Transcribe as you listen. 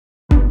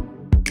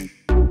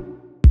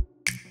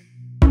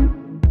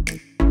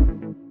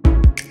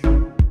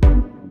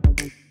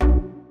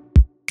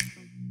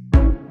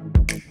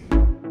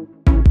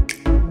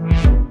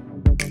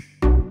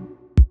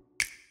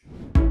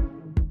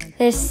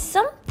There's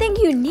something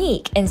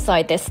unique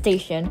inside this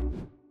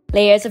station.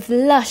 Layers of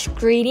lush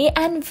greenery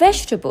and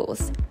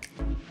vegetables.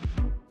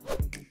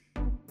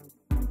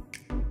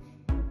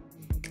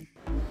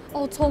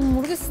 전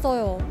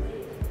모르겠어요.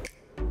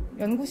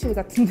 연구실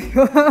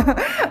같은데요.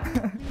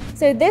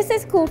 So this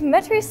is called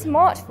Metro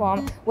Smart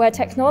Farm, where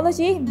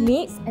technology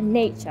meets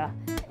nature.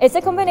 It's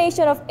a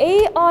combination of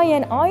AI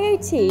and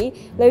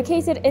IoT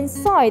located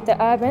inside the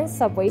urban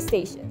subway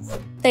stations.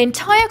 The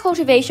entire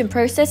cultivation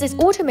process is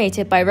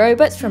automated by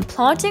robots from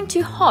planting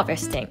to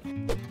harvesting.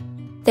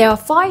 There are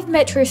 5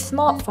 Metro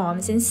Smart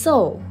Farms in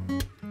Seoul.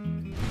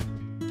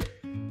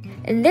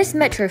 In this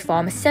Metro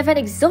farm, 7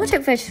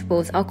 exotic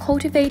vegetables are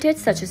cultivated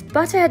such as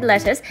butterhead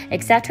lettuce,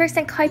 Xatrix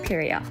and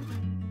Caipiria.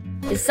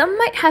 Some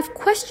might have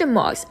question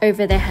marks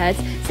over their heads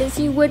since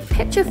you would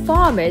picture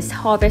farmers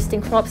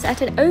harvesting crops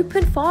at an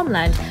open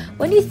farmland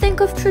when you think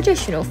of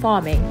traditional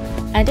farming.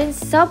 And in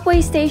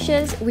subway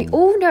stations, we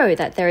all know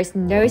that there is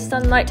no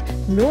sunlight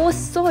nor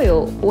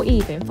soil or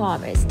even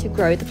farmers to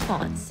grow the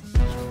plants.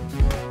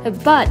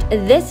 But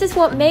this is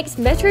what makes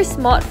Metro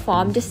Smart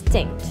Farm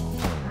distinct.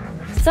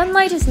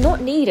 Sunlight is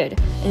not needed.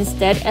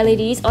 Instead,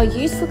 LEDs are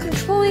used for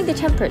controlling the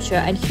temperature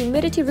and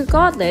humidity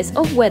regardless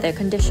of weather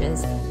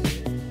conditions.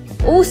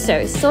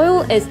 Also,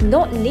 soil is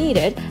not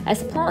needed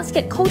as plants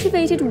get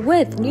cultivated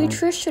with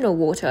nutritional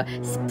water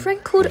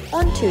sprinkled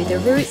onto the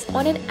roots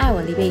on an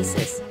hourly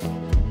basis.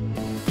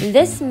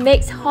 This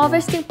makes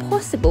harvesting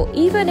possible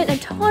even in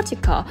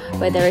Antarctica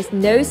where there is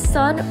no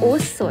sun or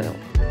soil.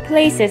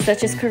 Places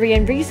such as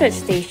Korean Research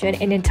Station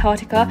in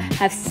Antarctica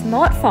have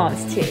smart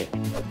farms too.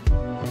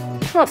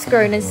 Crops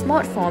grown in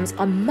smart farms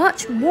are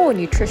much more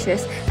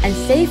nutritious and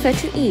safer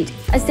to eat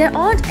as there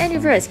aren't any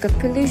risk of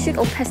pollution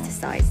or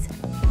pesticides.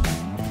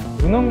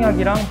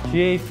 무농약이랑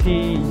GAP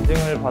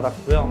인증을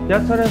받았고요.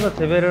 지하철에서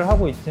재배를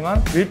하고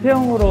있지만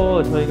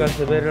밀폐형으로 저희가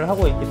재배를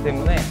하고 있기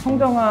때문에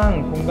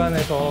청정한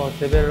공간에서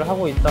재배를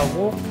하고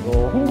있다고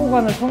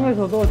홍보관을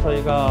통해서도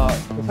저희가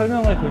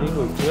설명을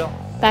드리고 있고요.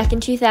 Back in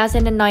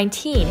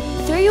 2019,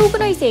 3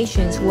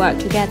 organizations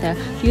worked together,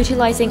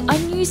 utilizing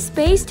unused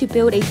space to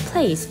build a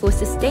place for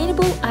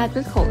sustainable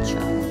agriculture.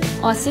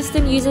 Our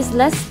system uses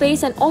less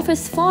space and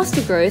offers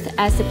faster growth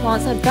as the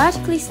plants are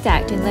vertically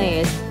stacked in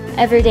layers.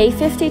 Every day,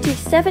 50 to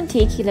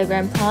 70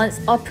 kilogram plants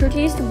are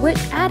produced, which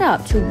add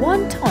up to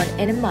 1 ton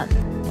in a month.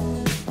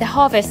 The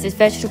harvested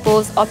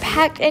vegetables are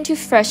packed into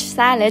fresh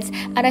salads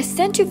and are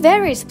sent to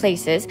various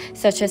places,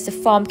 such as the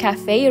Farm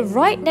Cafe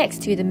right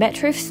next to the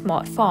Metro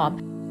Smart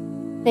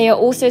Farm. They are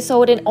also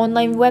sold in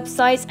online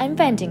websites and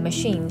vending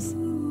machines.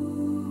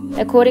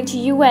 According to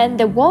UN,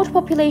 the world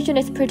population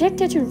is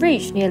predicted to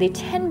reach nearly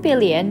 10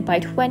 billion by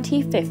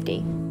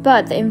 2050.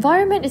 But the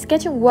environment is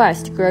getting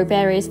worse to grow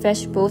various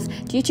vegetables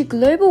due to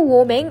global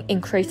warming,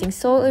 increasing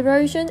soil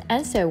erosion,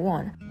 and so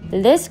on.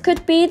 This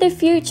could be the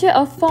future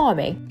of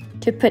farming,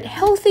 to put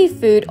healthy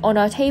food on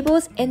our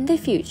tables in the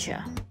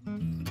future.